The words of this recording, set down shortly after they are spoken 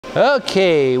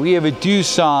Okay, we have a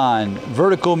Doosan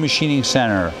vertical machining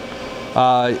center,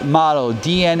 model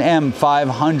DNM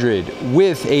 500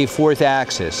 with a 4th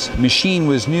axis. Machine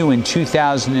was new in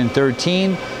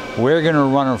 2013. We're gonna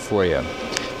run her for you.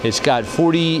 It's got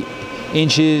 40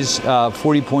 inches,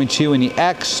 40.2 in the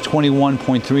X,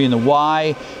 21.3 in the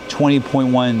Y,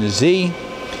 20.1 in the Z.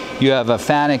 You have a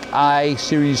FANUC I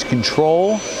series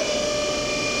control,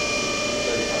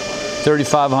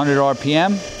 3,500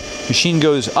 RPM. Machine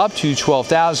goes up to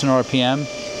 12,000 RPM.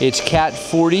 It's Cat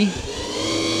 40,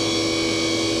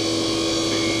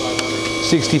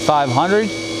 6,500.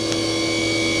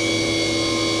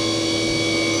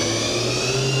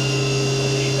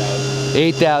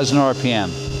 $8,000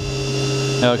 RPM.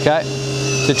 Okay.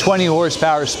 It's a 20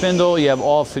 horsepower spindle. You have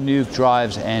all FANUC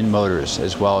drives and motors,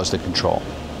 as well as the control.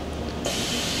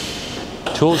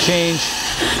 Tool change.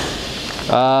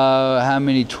 How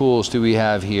many tools do we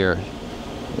have here?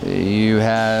 You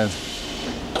have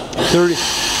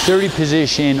 30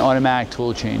 position automatic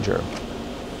tool changer.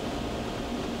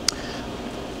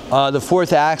 The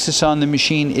 4th axis on the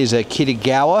machine is a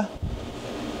Kitagawa.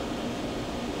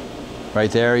 Right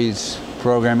there, he's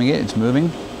programming it, it's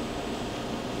moving.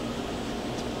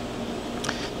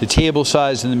 The table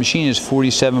size of the machine is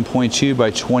 47.2 by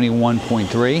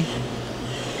 21.3.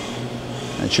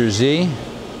 That's your Z.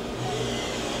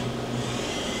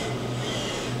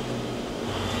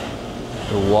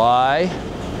 The Y.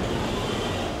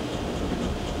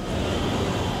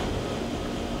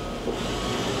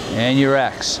 And your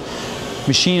X.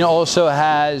 Machine also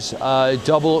has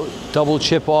double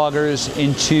chip augers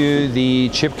into the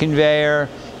chip conveyor,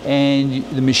 and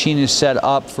the machine is set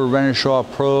up for Renishaw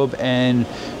probe and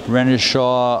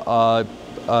Renishaw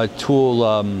tool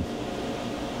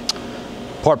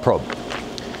part probe.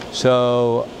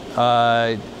 So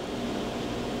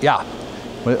yeah,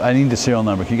 I need the serial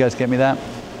number. Can you guys get me that?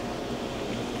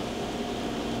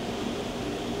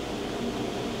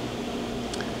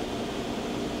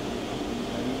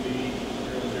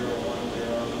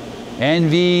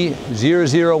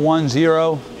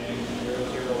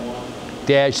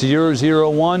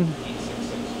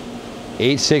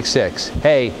 NV0010-001-866.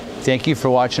 Hey, thank you for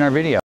watching our video.